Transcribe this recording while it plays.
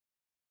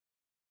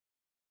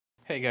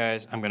Hey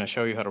guys, I'm going to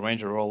show you how to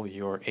Ranger roll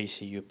your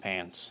ACU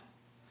pants.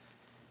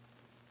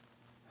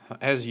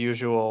 As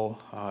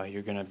usual,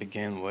 you're going to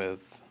begin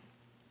with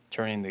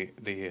turning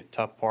the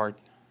top part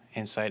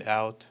inside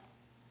out.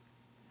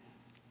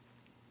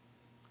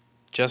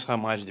 Just how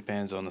much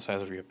depends on the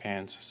size of your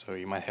pants, so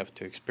you might have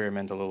to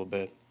experiment a little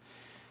bit.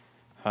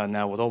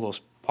 Now with all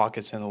those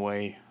pockets in the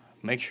way,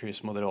 make sure you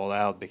smooth it all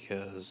out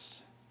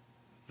because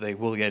they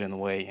will get in the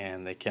way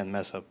and they can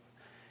mess up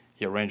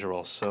your Ranger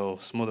roll. So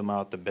smooth them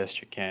out the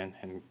best you can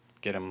and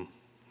get them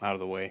out of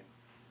the way.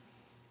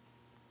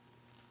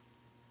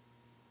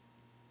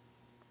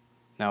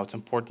 Now it's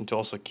important to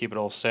also keep it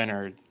all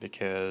centered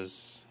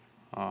because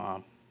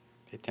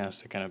it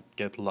tends to kind of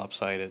get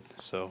lopsided,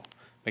 so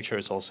make sure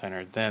it's all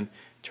centered. Then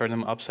turn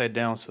them upside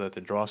down so that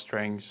the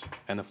drawstrings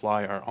and the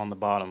fly are on the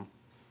bottom.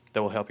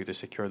 That will help you to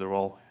secure the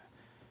roll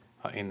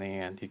in the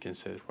end. You can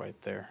see it right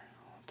there.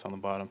 It's on the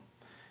bottom.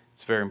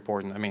 It's very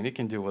important. I mean, you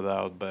can do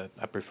without, but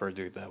I prefer to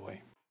do it that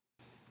way.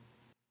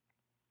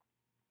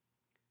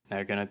 Now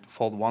you're going to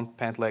fold one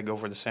pant leg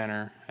over the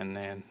center and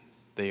then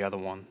the other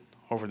one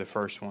over the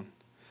first one.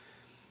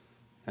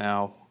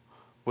 Now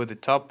with the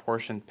top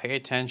portion, pay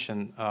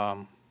attention.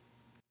 I'm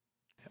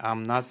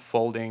not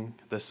folding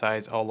the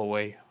sides all the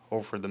way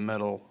over the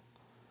middle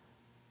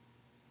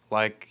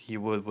like you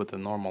would with a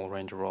normal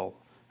Ranger roll.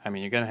 I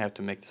mean, you're going to have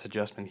to make this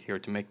adjustment here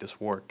to make this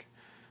work.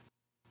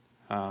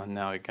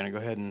 Now you're going to go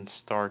ahead and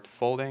start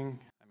folding.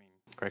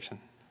 You're going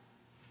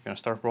to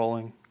start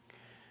rolling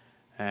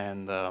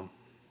and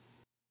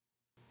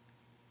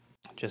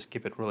just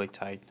keep it really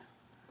tight,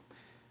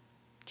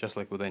 just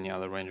like with any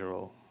other Ranger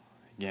roll.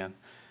 Again,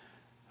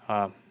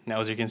 now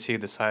as you can see,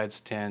 the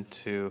sides tend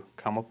to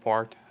come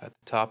apart at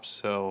the top,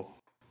 so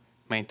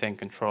maintain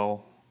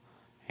control,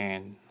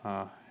 and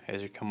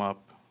as you come up,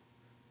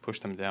 push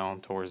them down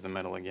towards the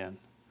middle again.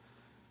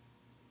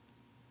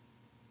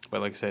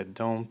 But like I said,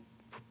 don't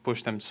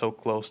push them so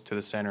close to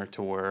the center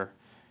to where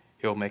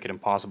it'll make it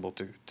impossible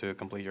to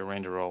complete your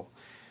Ranger roll.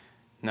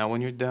 Now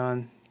when you're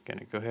done, you're going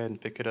to go ahead and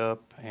pick it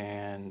up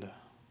and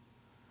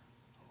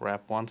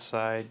wrap one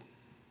side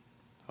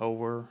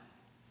over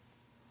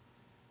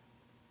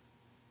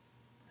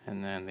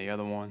and then the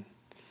other one.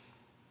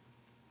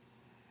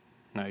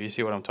 Now you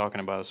see what I'm talking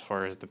about as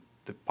far as the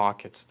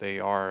pockets. They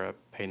are a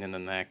pain in the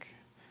neck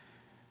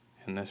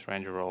in this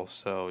Ranger roll,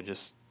 so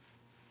just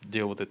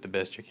deal with it the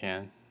best you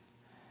can.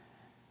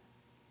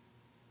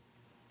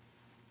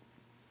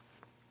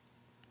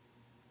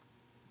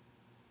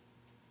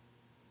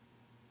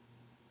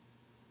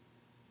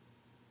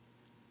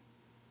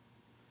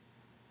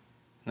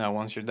 Now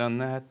once you're done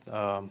that,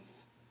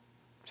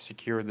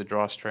 secure the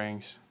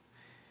drawstrings.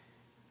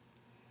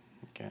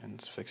 Okay,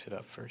 let's fix it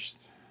up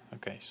first.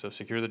 Okay, so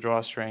secure the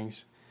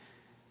drawstrings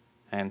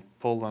and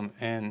pull them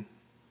in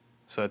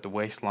so that the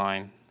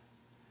waistline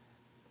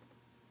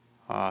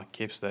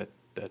keeps that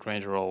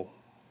Ranger roll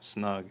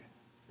snug.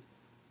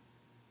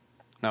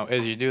 Now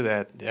as you do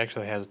that, it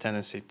actually has a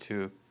tendency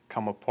to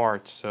come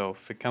apart, so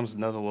if it comes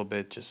down a little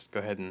bit, just go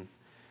ahead and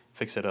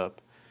fix it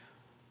up.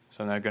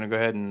 So now I'm going to go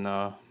ahead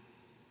and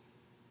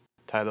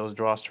tie those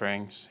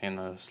drawstrings in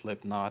a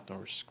slip knot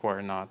or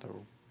square knot or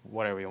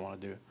whatever you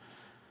want to do.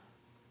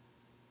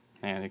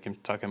 And you can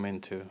tuck them in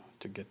to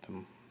get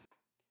them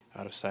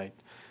out of sight.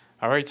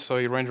 Alright, so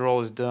your Ranger roll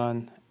is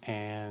done,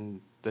 and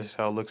this is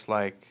how it looks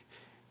like.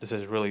 This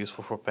is really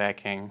useful for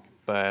packing,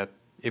 but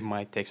it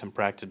might take some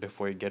practice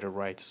before you get it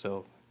right,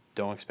 so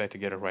don't expect to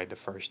get it right the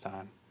first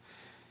time.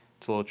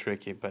 It's a little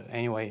tricky, but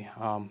anyway,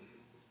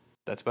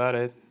 that's about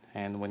it.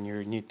 And when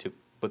you need to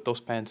put those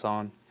pants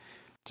on,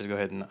 just go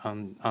ahead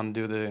and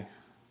undo the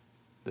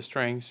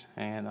strings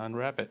and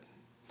unwrap it,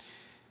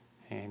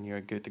 and you're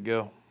good to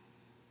go.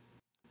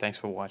 Thanks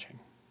for watching.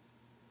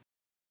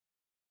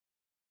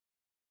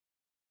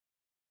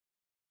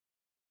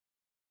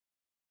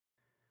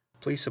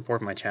 Please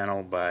support my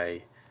channel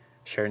by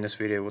sharing this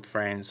video with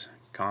friends,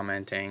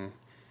 commenting,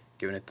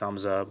 giving it a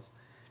thumbs up,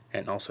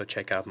 and also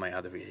check out my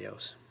other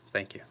videos.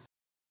 Thank you.